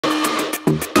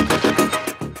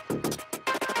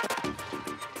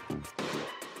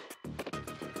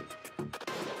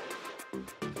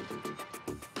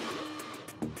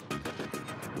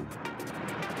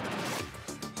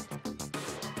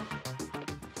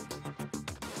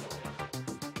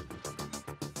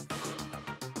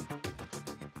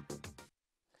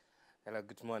Hello,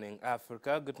 good morning,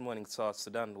 Africa. Good morning, South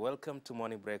Sudan. Welcome to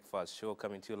Morning Breakfast Show,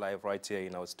 coming to you live right here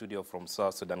in our studio from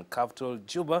South Sudan capital,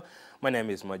 Juba. My name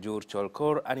is Majur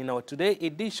Cholkor, and in our today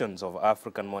editions of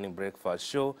African Morning Breakfast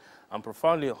Show, I'm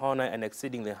profoundly honored and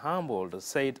exceedingly humbled to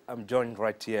say I'm joined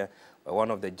right here by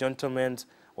one of the gentlemen,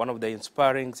 one of the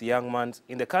inspiring young men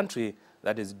in the country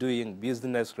that is doing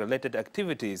business-related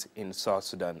activities in South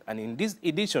Sudan. And in this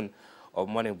edition of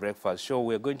Morning Breakfast Show,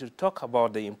 we're going to talk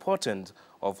about the importance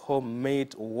of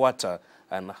homemade water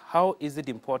and how is it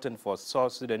important for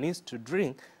South Sudanese to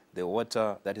drink the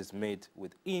water that is made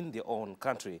within their own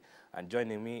country. And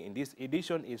joining me in this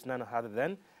edition is none other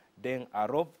than Deng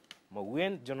Arop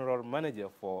Mawien, General Manager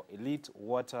for Elite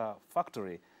Water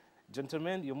Factory.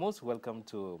 Gentlemen, you're most welcome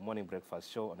to Morning Breakfast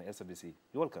Show on SABC.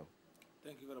 You're welcome.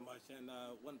 Thank you very much, and I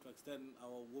want to extend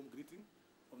our warm greeting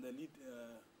from the Elite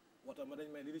Water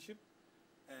Management Leadership,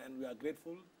 and we are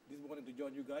grateful this morning to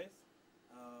join you guys.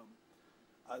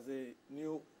 As a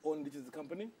new owned digital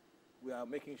company, we are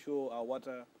making sure our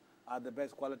water are the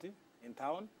best quality in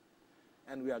town,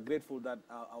 and we are grateful that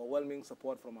our overwhelming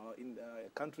support from our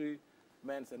country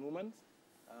men and women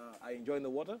are enjoying the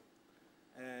water,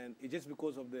 and it's just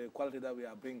because of the quality that we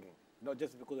are bringing, not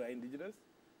just because we are indigenous,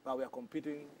 but we are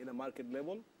competing in a market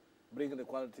level, bringing the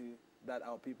quality that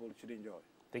our people should enjoy.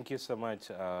 Thank you so much,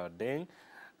 Deng.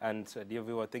 And dear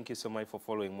viewer, thank you so much for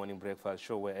following Morning Breakfast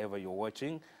Show wherever you're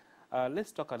watching.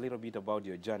 Let's talk a little bit about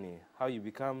your journey, how you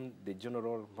become the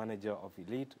General Manager of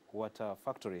Elite Water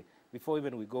Factory. Before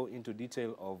even we go into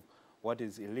detail of what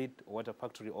is Elite Water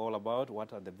Factory all about,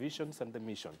 what are the visions and the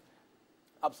mission?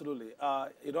 Absolutely.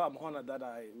 You know, I'm honored that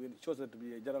I was chosen to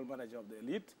be a General Manager of the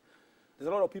Elite. There's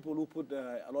a lot of people who put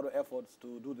a lot of efforts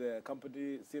to do the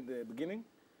company since the beginning,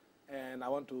 and I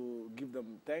want to give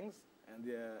them thanks and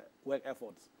their work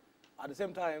efforts. At the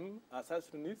same time, as South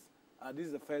Sudanese, this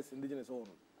is the first indigenous-owned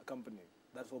company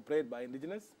that's operated by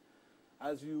indigenous.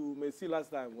 As you may see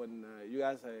last time when you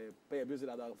guys pay a visit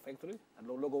at our factory at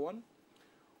Logo 1,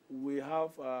 we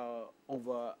have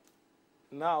over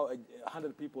now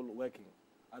 100 people working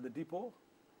at the depot,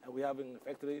 and we're having a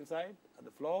factory inside at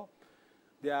the floor.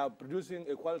 They are producing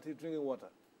a quality drinking water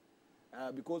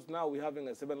because now we're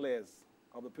having 7 layers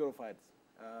of the purified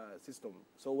system.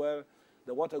 So where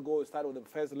the water goes, start with the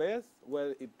first layers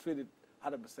where it treated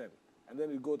 100%, and then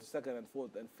we go to second and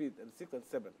fourth and fifth and sixth and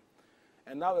seventh.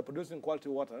 And now we're producing quality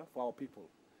water for our people.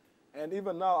 And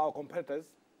even now our competitors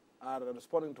are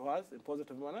responding to us in a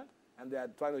positive manner, and they are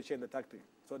trying to change the tactic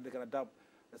so they can adapt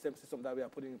the same system that we are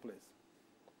putting in place.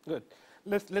 Good.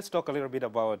 Let's talk a little bit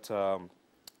about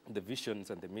the visions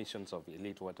and the missions of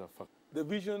Elite Water Factory. The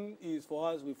vision is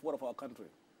for us, we've thought of our country.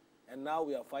 And now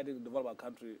we are fighting to develop our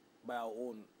country by our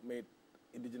own, made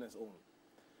indigenous own.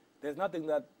 There's nothing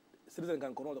that citizens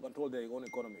can control their own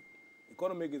economy.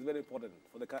 Economic is very important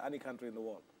for any country in the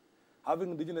world.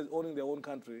 Having indigenous owning their own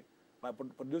country by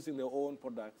producing their own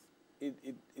products, it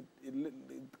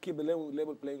keeps the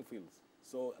level playing fields.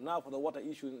 So now for the water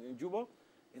issue in Juba,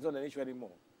 it's not an issue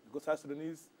anymore because South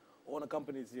Sudanese own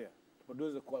companies here to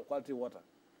produce the quality water.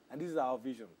 And this is our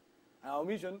vision. And our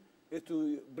mission is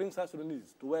to bring South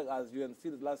Sudanese to work as you can see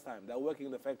this last time. They're working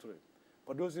in the factory,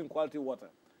 producing quality water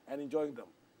and enjoying them.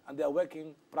 And they're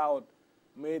working proud,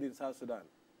 made in South Sudan,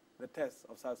 the test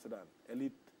of South Sudan,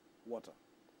 Elite Water.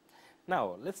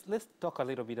 Now, let's talk a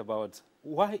little bit about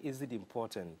why is it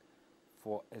important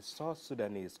for a South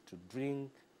Sudanese to drink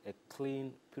a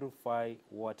clean, purified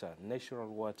water, natural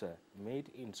water made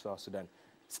in South Sudan.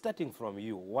 Starting from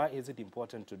you, why is it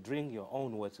important to drink your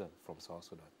own water from South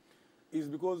Sudan? It's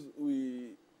because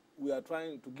we are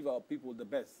trying to give our people the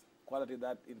best quality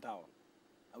that in town.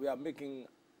 And we are making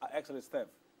an excellent step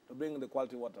to bring the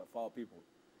quality water for our people.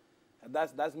 And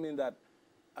that means that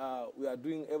we are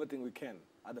doing everything we can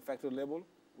at the factory level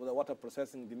with the water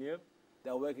processing engineer. They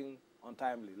are working on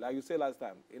timely. Like you said last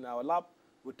time, in our lab,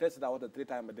 we tested our water 3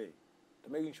 times a day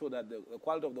to making sure that the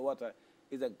quality of the water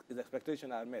is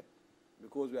expectation are met,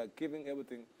 because we are giving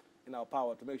everything in our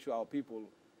power to make sure our people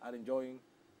are enjoying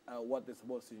what they're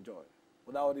supposed to enjoy.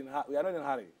 We are not in a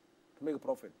hurry to make a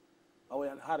profit, but we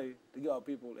are in a hurry to give our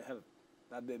people the help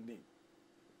that they need.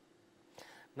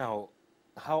 Now,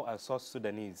 how are South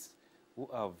Sudanese who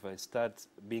have started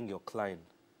being your client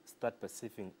start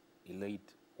perceiving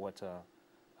Elite Water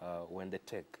when they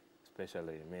take,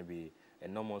 especially maybe a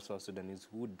normal South Sudanese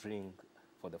who drink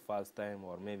for the first time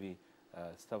or maybe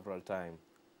several times?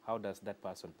 How does that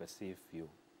person perceive you?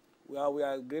 We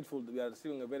are grateful. We are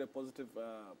receiving a very positive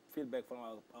feedback from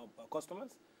our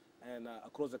customers and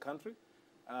across the country,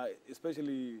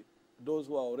 especially those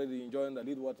who are already enjoying the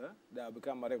Elite Water. They have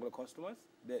become our regular customers.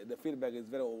 The feedback is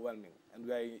very overwhelming, and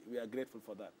we are grateful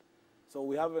for that. So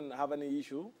we haven't have any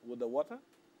issue with the water.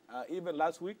 Even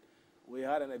last week, we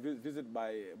had a visit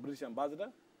by British Ambassador,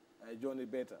 Johnny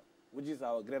Beta, which is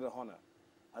our greater honor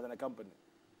as a company.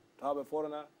 To have a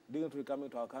foreigner dignitary coming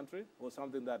to our country was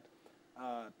something that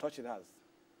touched us.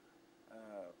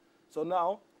 So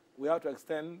now we have to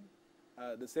extend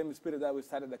the same spirit that we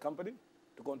started the company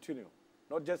to continue,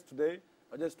 not just today,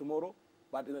 not just tomorrow,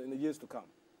 but in the years to come.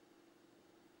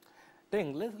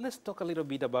 Deng, let's talk a little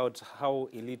bit about how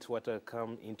Elite Water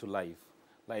come into life.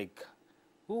 Like,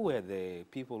 who were the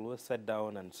people who sat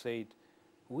down and said,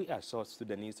 we are South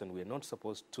Sudanese and we are not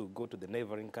supposed to go to the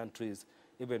neighboring countries,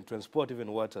 even transport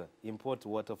even water, import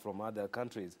water from other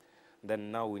countries. Then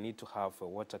now we need to have a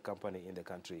water company in the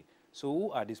country. So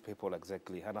who are these people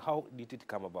exactly and how did it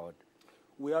come about?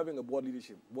 We're having a board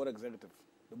leadership, board executive.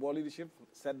 The board leadership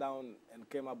sat down and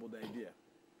came up with the idea.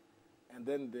 And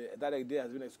then that idea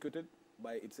has been executed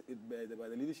by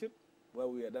the leadership, where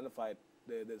we identified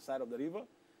the side of the river,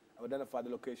 and we identified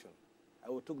the location.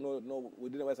 And we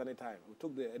didn't waste any time. We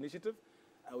took the initiative,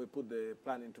 and we put the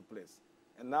plan into place.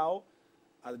 And now,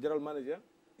 as general manager,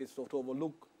 is to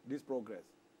overlook this progress.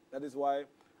 That is why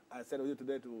I said with you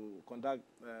today to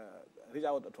reach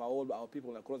out to all our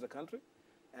people across the country,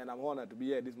 and I'm honored to be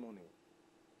here this morning.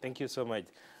 Thank you so much,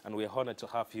 and we're honored to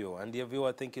have you. And dear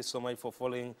viewer, thank you so much for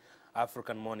following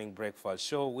African Morning Breakfast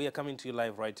Show. We are coming to you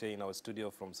live right here in our studio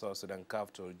from South Sudan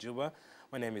capital, Juba.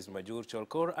 My name is Majur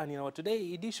Cholkor, and in our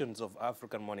today editions of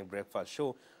African Morning Breakfast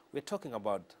Show, we're talking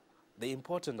about the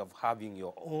importance of having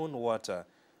your own water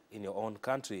in your own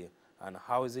country, and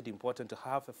how is it important to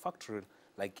have a factory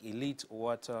like Elite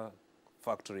Water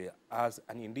Factory as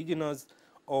an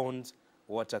indigenous-owned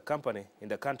water company in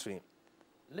the country.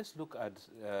 Let's look at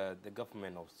the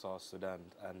government of South Sudan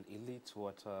and Elite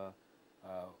Water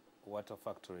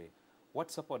Factory.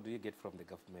 What support do you get from the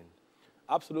government?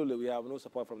 Absolutely, we have no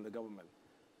support from the government.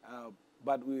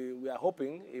 But we are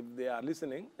hoping, if they are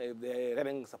listening, if they are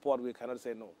getting support, we cannot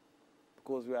say no.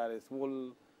 Because we are a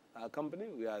small company,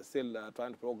 we are still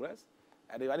trying to progress.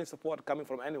 And if any support coming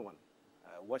from anyone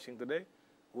watching today,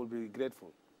 we'll be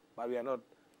grateful. But we are not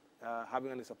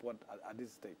having any support at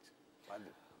this stage.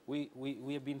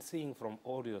 We have been seeing from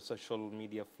all your social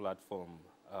media platform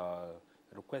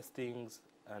requesting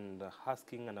and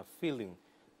asking and appealing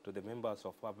to the members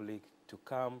of public to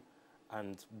come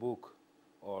and book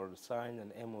or sign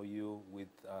an MOU with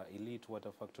Elite Water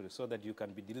Factory so that you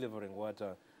can be delivering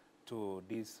water to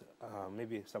this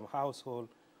maybe some household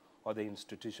or the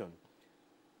institution.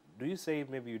 Do you say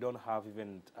maybe you don't have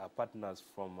even partners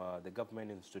from the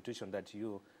government institution that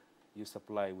you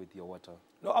supply with your water?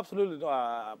 No, absolutely no.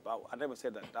 I never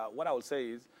said that. What I will say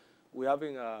is we're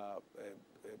having a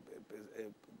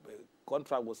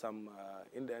contract with some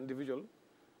individual,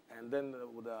 and then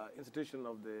with the institution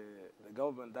of the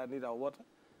government that need our water,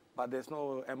 but there's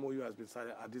no MOU has been signed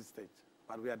at this stage.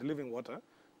 But we are delivering water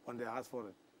when they ask for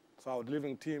it. So our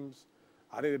delivering teams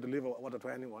are ready to deliver water to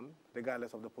anyone,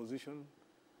 regardless of the position,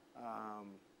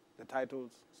 the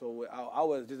titles. So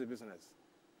ours is just a business.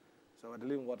 So we're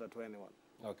delivering water to anyone.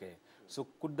 Okay. So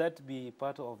could that be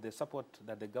part of the support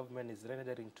that the government is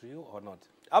rendering to you or not?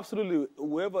 Absolutely.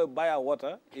 Whoever buy our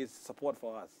water is support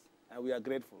for us, and we are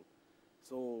grateful.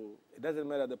 So it doesn't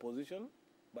matter the position,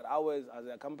 but ours as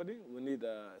a company, we need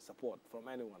support from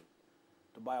anyone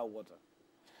to buy our water.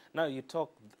 Now, you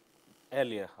talked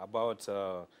earlier about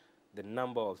the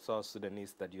number of South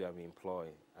Sudanese that you have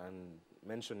employed, and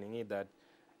mentioning it that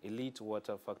Elite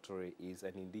Water Factory is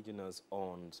an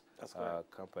indigenous-owned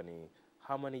company.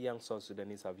 How many young South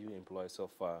Sudanese have you employed so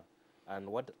far, and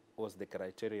what was the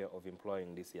criteria of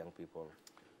employing these young people?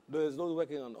 There's those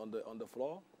working on the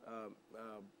floor,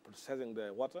 processing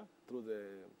the water through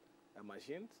the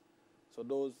machines. So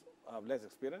those have less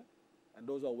experience, and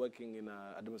those are working in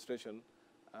administration.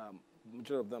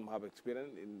 Majority of them have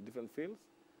experience in different fields,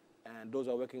 and those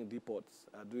are working in depots,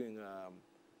 doing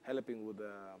helping with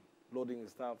loading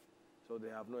stuff. So they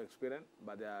have no experience,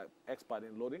 but they are expert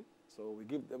in loading. So we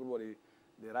give everybody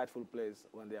the rightful place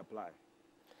when they apply.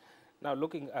 Now,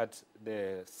 looking at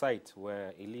the site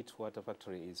where Elite Water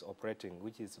Factory is operating,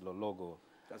 which is Lologo,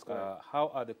 that's correct.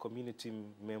 How are the community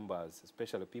members,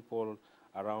 especially people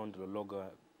around Lologo,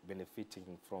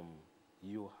 benefiting from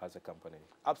you as a company?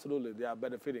 Absolutely, they are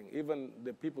benefiting. Even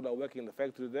the people that are working in the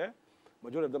factory there,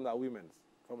 majority of them are women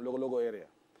from Lologo area.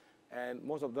 And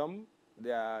most of them,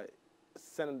 they are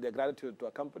sending their gratitude to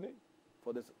a company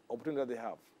for this opportunity that they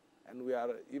have. And we are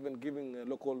even giving a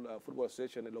local football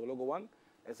association, the Lologo one,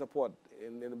 a support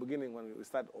in the beginning when we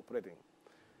start operating.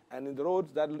 And in the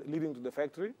roads that leading to the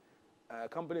factory, a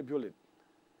company built it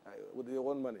with their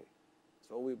own money.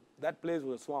 So that place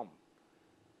was a swamp.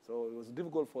 So it was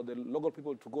difficult for the local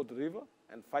people to go to the river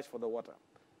and fetch for the water.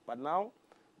 But now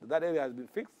that area has been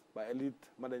fixed by elite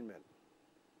management.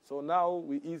 So now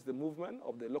we ease the movement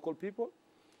of the local people,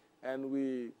 and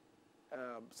we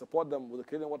support them with the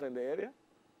clean water in the area.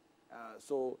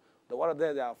 So the water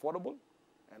there, they are affordable,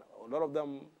 and a lot of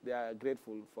them, they are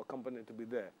grateful for company to be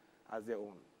there as their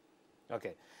own.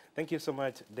 Okay, thank you so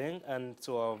much, Deng, and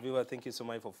to our viewer, thank you so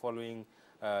much for following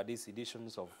these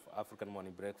editions of African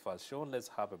Morning Breakfast Show. Let's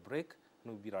have a break,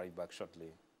 and we'll be right back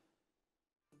shortly.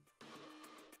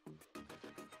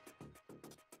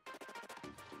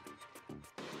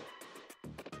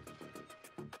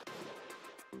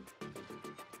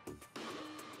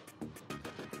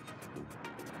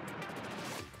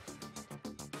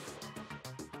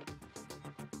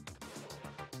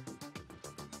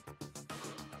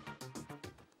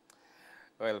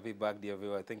 Well, I'll be back, dear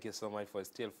viewer. Thank you so much for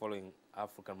still following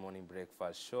African Morning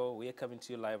Breakfast Show. We are coming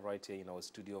to you live right here in our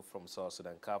studio from South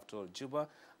Sudan capital, Juba,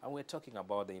 and we're talking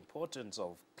about the importance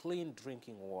of clean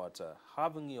drinking water,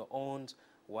 having your own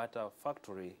water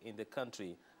factory in the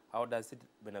country. How does it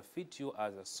benefit you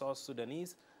as a South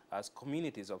Sudanese, as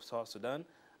communities of South Sudan,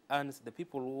 and the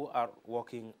people who are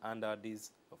working under this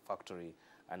factory,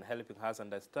 and helping us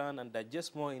understand and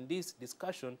digest more in this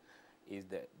discussion is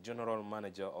the General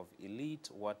Manager of Elite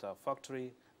Water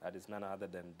Factory, that is none other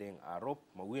than Deng Arop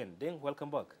Mawien. Deng, welcome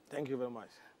back. Thank you very much.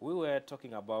 We were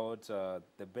talking about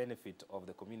the benefit of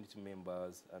the community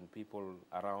members and people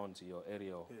around your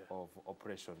area of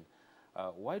operation.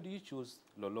 Why do you choose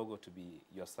Lologo to be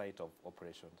your site of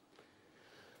operations?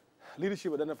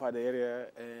 Leadership identified the area,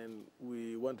 and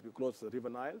we want to be close to the River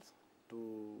Niles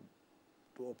to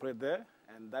operate there,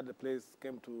 and that the place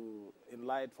came to in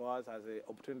light for us as an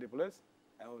opportunity place,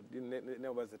 and we didn't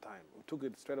never waste the time. We took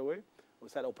it straight away. We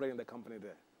started operating the company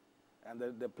there, and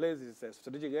the place is a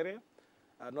strategic area,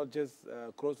 not just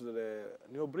close to the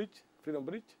new bridge, Freedom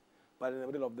Bridge, but in the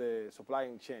middle of the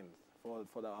supplying chain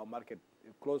for our market,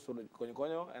 close to the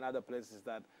Konyo and other places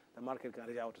that the market can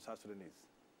reach out to South Sudanese.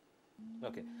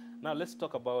 Okay, now let's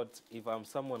talk about if I'm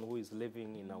someone who is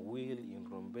living in Awil, in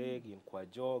Rumbek, in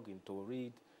Kwajok, in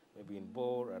Torid, maybe in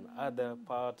Bor and other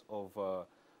part of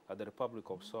the Republic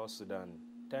of South Sudan,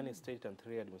 10 state and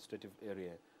 3 administrative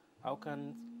area. How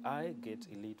can I get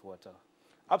elite water?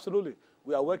 Absolutely.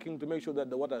 We are working to make sure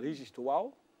that the water reaches to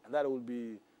WOW, and that will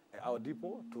be our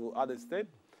depot to other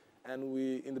states. And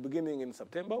we, in the beginning in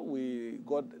September, we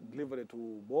got delivery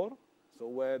to Bor, so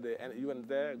where the UN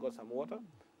there got some water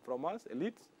from us,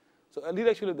 Elite. So Elite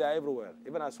actually, they are everywhere.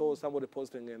 Even I saw somebody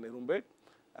posting in Rumbek,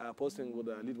 posting with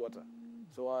Elite water.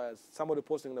 So somebody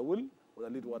posting in the Will with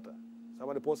Elite water.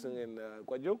 Somebody posting in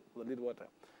Kwajok with Elite water.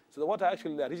 So the water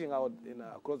actually, they are reaching out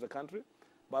across the country,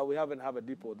 but we haven't have a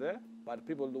depot there. But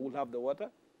people who will have the water,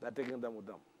 they're taking them with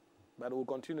them. But we'll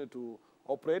continue to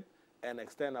operate and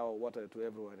extend our water to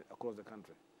everywhere across the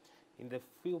country. In the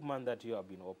few months that you have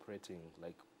been operating,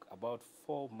 like about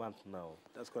 4 months now.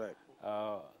 That's correct.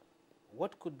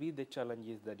 What could be the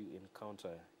challenges that you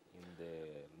encounter in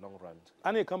the long run?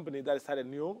 Any company that started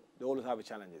new, they always have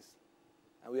challenges.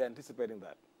 And we are anticipating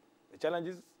that. The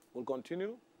challenges will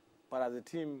continue, but as a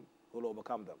team, we'll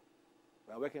overcome them.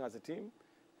 We are working as a team,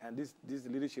 and this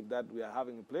leadership that we are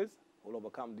having in place will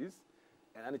overcome this.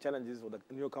 And any challenges for the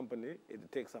new company,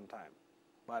 it takes some time.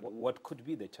 But what could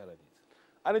be the challenges?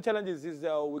 Any challenges is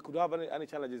we could have any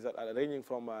challenges ranging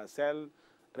from sale,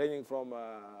 ranging from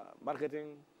marketing,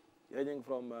 ranging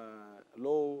from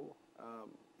low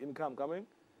income coming.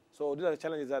 So these are the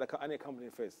challenges that any company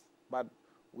face. But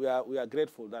we are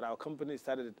grateful that our company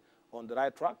started on the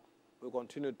right track. We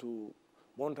continue to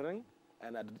monitoring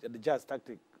and adjust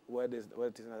tactic where it is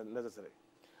necessary.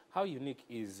 How unique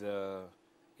is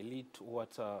Elite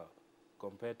water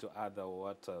compared to other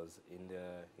waters in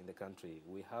the country?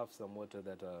 We have some water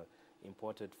that are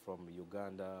imported from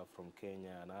Uganda, from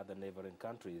Kenya, and other neighboring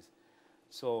countries.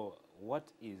 So what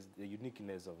is the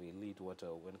uniqueness of Elite water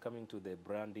when coming to the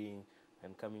branding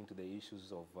and coming to the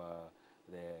issues of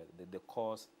the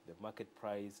cost, the market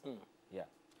price? Yeah,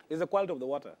 it's the quality of the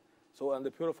water. So and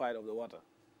the purified of the water.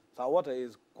 So our water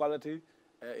is quality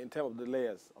in terms of the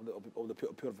layers of the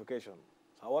purification.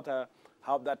 So our water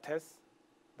have that test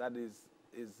that is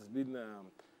been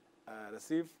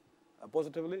received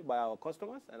positively by our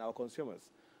customers and our consumers.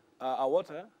 Our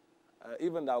water,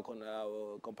 even our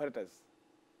competitors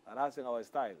are asking our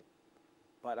style,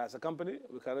 but as a company,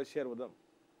 we cannot share with them.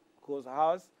 Because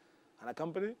ours and a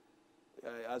company,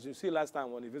 as you see last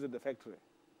time when you visit the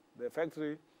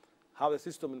factory have a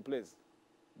system in place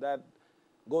that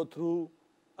go through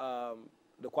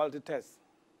the quality test,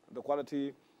 the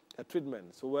quality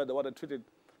treatment. So where the water treated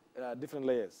different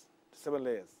layers, 7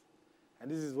 layers. And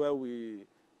this is where we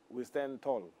stand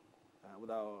tall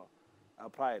with our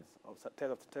pride of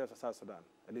Taste of South Sudan,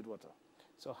 Elite Water.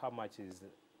 So how much is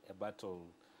a bottle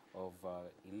of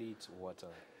Elite Water?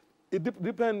 It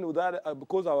depends with that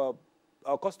because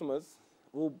our customers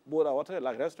who bought our water,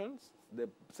 like restaurants, they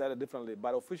sell it differently.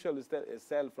 But officially, it's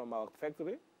sell from our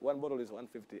factory. One bottle is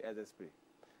 150 SSP,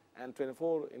 and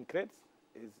 24 in crates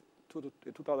is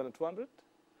 2,200,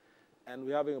 and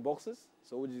we're having boxes,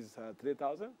 so which is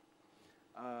 3,000.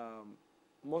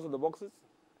 Most of the boxes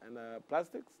and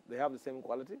plastics, they have the same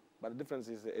quality, but the difference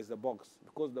is the box,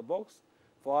 because the box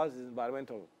for us is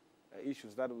environmental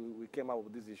issues that we came up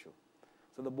with this issue.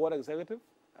 So the board executive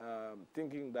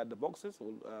thinking that the boxes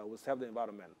will serve the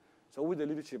environment. So we, the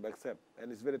leadership, accept,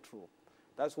 and it's very true.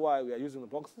 That's why we are using the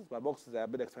boxes, but boxes are a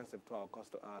bit expensive to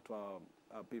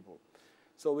our people.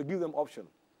 So we give them option,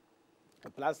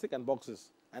 plastic and boxes.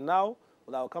 And now,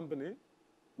 with our company,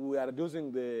 we are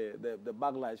reducing the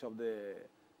backlash of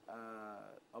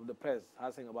the press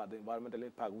asking about the environmental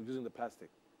impact. We're using the plastic.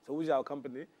 So which our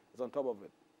company is on top of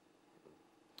it.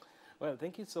 Well,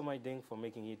 thank you so much, Deng, for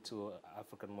making it to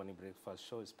African Morning Breakfast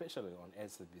Show, especially on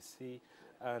SABC.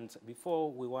 And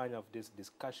before we wind up this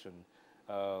discussion,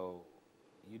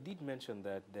 you did mention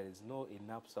that there is no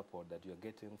enough support that you're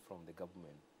getting from the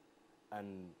government.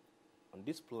 And on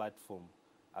this platform,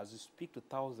 as you speak to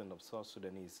thousands of South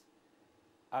Sudanese,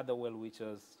 other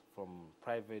well-wishers from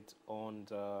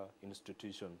private-owned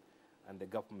institutions and the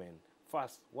government,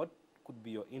 first, what could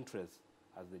be your interest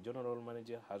as the general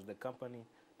manager, as the company,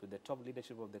 to the top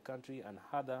leadership of the country and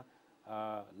other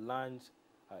large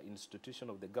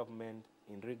institutions of the government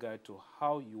in regard to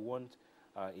how you want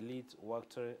Elite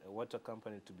water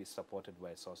company to be supported by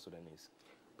South Sudanese?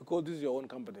 Because this is your own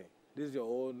company. This is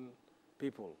your own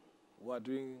people who are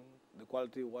doing the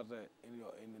quality water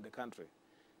in the country.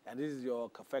 And this is your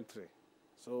factory.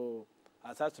 So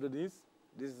as South Sudanese,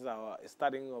 this is our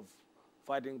starting of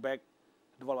fighting back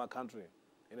to develop our country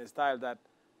in a style that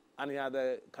any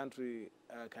other country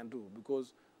can do.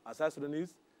 Because as South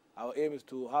Sudanese, our aim is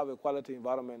to have a quality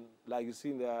environment like you see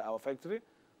in our factory.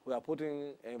 We are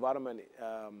putting environment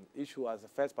issue as a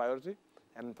first priority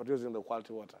and producing the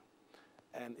quality water.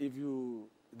 And if you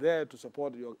there to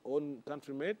support your own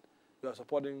country-made, you are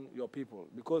supporting your people,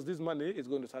 because this money is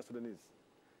going to South Sudanese.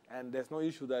 And there's no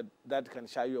issue that can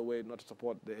shy you away not to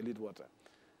support the Elite Water.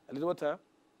 Elite Water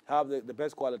have the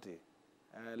best quality.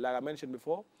 Like I mentioned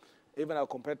before, even our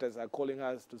competitors are calling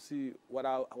us to see what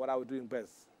are we doing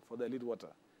best for the Elite Water.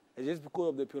 It's just because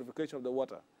of the purification of the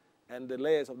water and the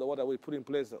layers of the water we put in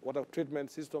place, water treatment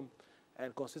system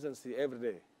and consistency every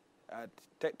day.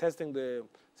 Testing the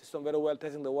system very well,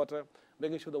 testing the water,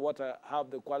 making sure the water have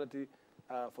the quality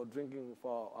for drinking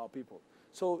for our people.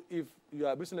 So if you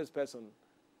are a business person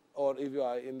or if you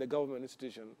are in the government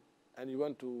institution and you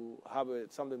want to have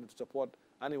something to support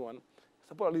anyone,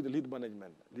 support the lead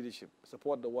management, leadership,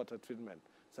 support the water treatment,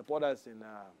 support us in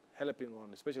helping on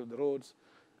especially the roads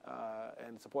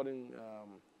and supporting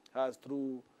us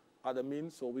through other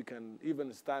means so we can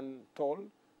even stand tall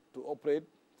to operate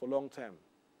for long term.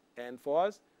 And for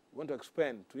us, we want to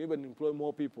expand to even employ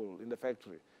more people in the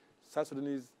factory. South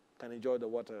Sudanese can enjoy the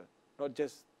water, not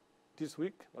just this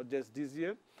week, not just this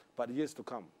year, but years to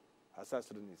come as South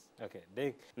Sudanese.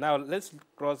 Okay, now let's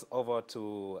cross over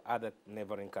to other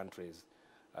neighboring countries.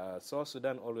 South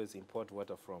Sudan always import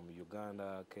water from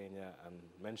Uganda, Kenya, and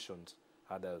mentioned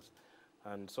others.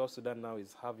 And South Sudan now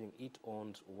is having its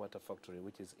own water factory,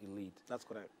 which is Elite. That's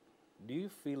correct. Do you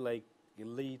feel like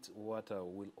Elite Water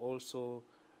will also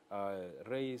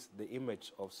raise the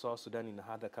image of South Sudan in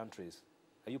other countries?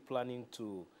 Are you planning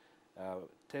to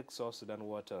take South Sudan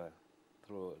water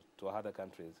to other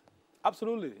countries?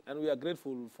 Absolutely, and we are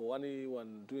grateful for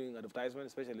anyone doing advertisement,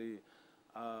 especially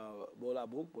Bola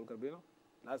Book, Bolkarbino.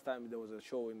 Last time there was a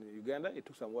show in Uganda, he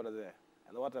took some water there.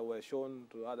 And the water was shown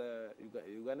to other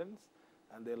Ugandans,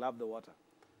 and they love the water.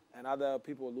 And other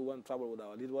people who want to travel with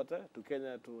our Elite Water to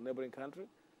Kenya, to neighboring country,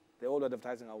 they're all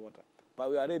advertising our water. But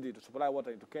we are ready to supply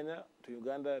water into Kenya, to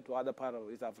Uganda, to other part of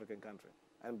East African country,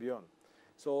 and beyond.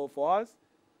 So for us,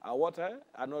 our water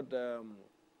are not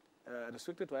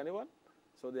restricted to anyone,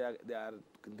 so they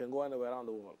can go anywhere around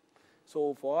the world.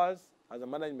 So for us, as a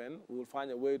management, we will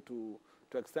find a way to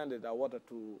extend our water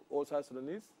to all South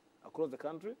Sudanese across the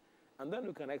country, and then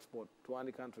we can export to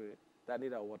any country that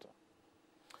need our water.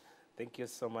 Thank you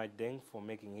so much, Deng, for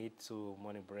making it to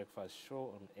Morning Breakfast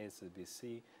Show on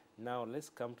SABC. Now let's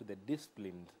come to the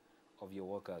discipline of your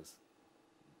workers,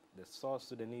 the South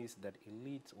Sudanese that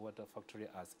Elite Water Factory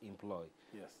has employed.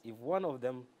 Yes. If one of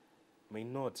them may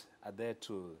not adhere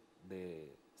to the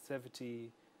safety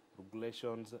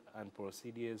regulations and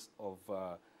procedures of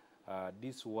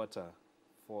this water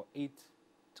for it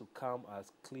to come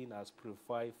as clean, as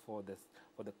purified for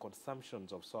the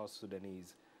consumptions of South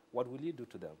Sudanese, what will you do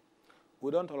to them?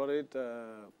 We don't tolerate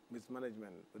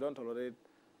mismanagement. We don't tolerate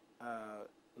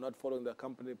not following the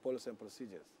company policy and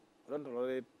procedures. We don't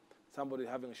tolerate somebody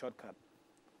having a shortcut.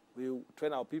 We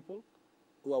train our people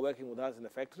who are working with us in the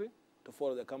factory to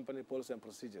follow the company policy and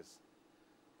procedures.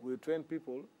 We train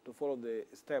people to follow the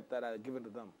steps that are given to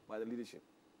them by the leadership.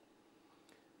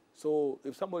 So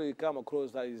if somebody come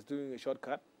across that is doing a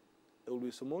shortcut, it will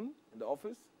be summoned in the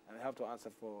office, and I have to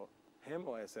answer for him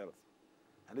or herself.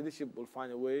 And leadership will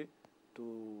find a way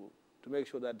to make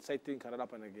sure that such thing cannot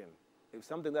happen again. If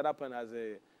something that happened as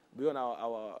beyond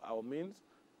our means,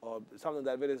 or something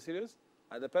that very serious,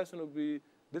 the person will be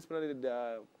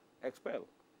disciplinarily expelled.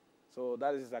 So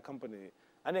that is a company.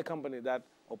 Any company that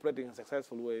operating in a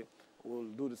successful way will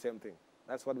do the same thing.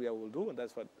 That's what we will do, and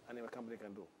that's what any company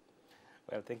can do.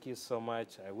 Well, thank you so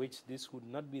much. I wish this would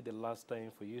not be the last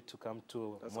time for you to come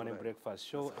to Morning Breakfast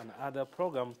Show and other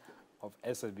programs of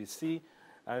SLBC.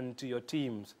 And to your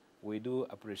teams, we do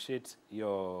appreciate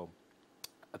your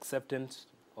acceptance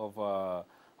of our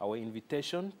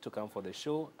invitation to come for the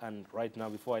show. And right now,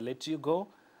 before I let you go,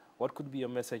 what could be your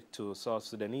message to South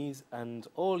Sudanese and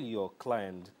all your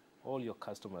clients, all your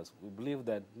customers? We believe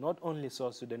that not only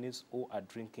South Sudanese who are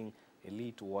drinking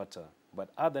elite water, but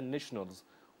other nationals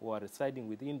who are residing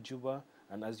within Juba,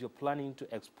 and as you're planning to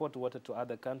export water to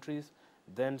other countries,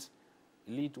 then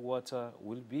elite water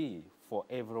will be for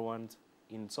everyone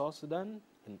in South Sudan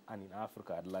and in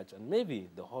Africa at large, and maybe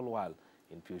the whole world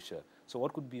in future. So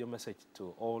what could be your message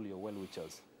to all your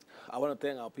well-wishers? I want to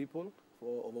thank our people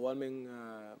for overwhelming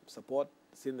support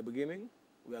since the beginning.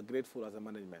 We are grateful as a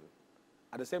management.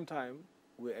 At the same time,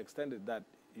 we extended that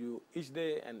you each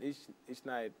day and each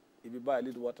night, if you buy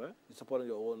elite water, you're supporting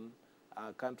your own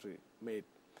country made.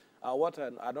 Our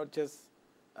water are not just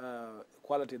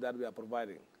quality that we are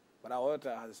providing, but our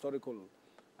water has historical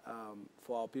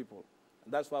for our people.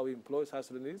 And that's why we employ South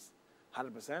Sudanese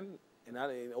 100%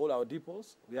 in all our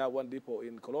depots. We have one depot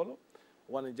in Kololo,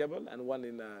 one in Jebel, and one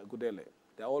in Gudele.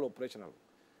 They are all operational.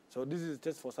 So this is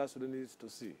just for South Sudanese to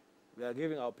see. We are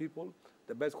giving our people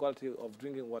the best quality of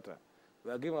drinking water.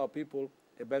 We are giving our people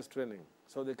the best training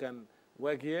so they can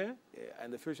work here.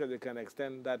 In the future, they can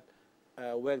extend that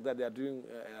work that they are doing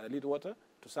elite water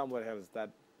to somewhere else that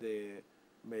they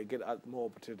may get more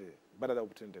opportunity, better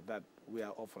opportunity that we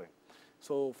are offering.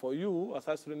 So for you, as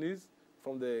South Sudanese,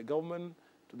 from the government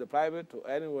to the private to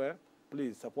anywhere,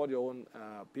 please support your own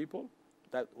people,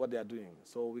 that what they are doing,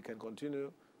 so we can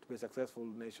continue to be a successful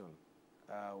nation.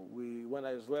 We want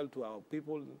as well to our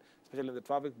people, especially the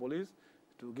traffic police,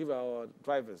 to give our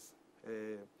drivers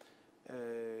a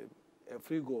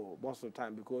free go most of the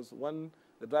time, because when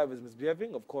the driver is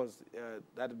misbehaving, of course,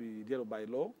 that will be dealt by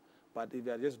law. But if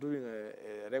they are just doing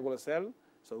a regular cell,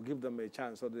 so give them a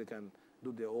chance so they can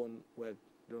do their own work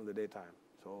during the daytime.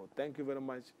 So thank you very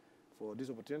much for this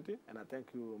opportunity, and I thank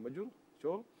you, Majul,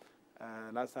 Joel.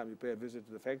 Last time you paid a visit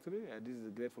to the factory, and this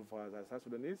is grateful for us as South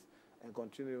Sudanese, and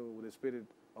continue with the spirit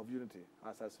of unity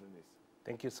as South Sudanese.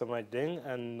 Thank you so much, Deng.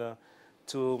 And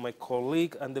to my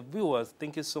colleague and the viewers,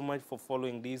 thank you so much for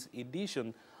following this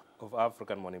edition of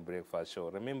African Morning Breakfast Show.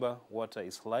 Remember, water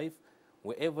is life.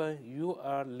 Wherever you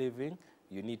are living,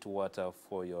 you need water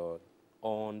for your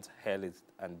own health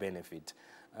and benefit.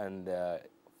 And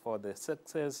for the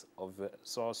success of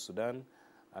South Sudan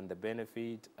and the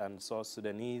benefit and South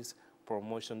Sudanese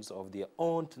promotions of their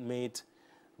own mate,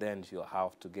 then you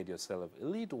have to get yourself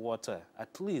elite water,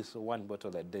 at least one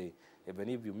bottle a day, even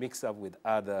if you mix up with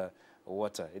other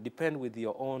water. It depends with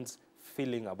your own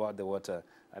feeling about the water.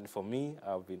 And for me,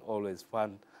 I've been always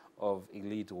fan of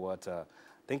elite water.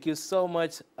 Thank you so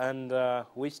much, and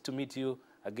wish to meet you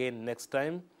again next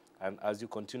time. And as you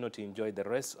continue to enjoy the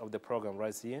rest of the program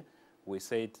right here, we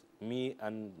said me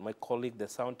and my colleague, the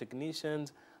sound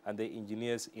technicians and the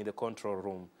engineers in the control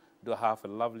room, do have a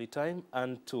lovely time.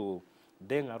 And to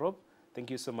Deng Arop,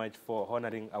 thank you so much for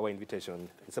honoring our invitation.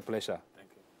 It's a pleasure.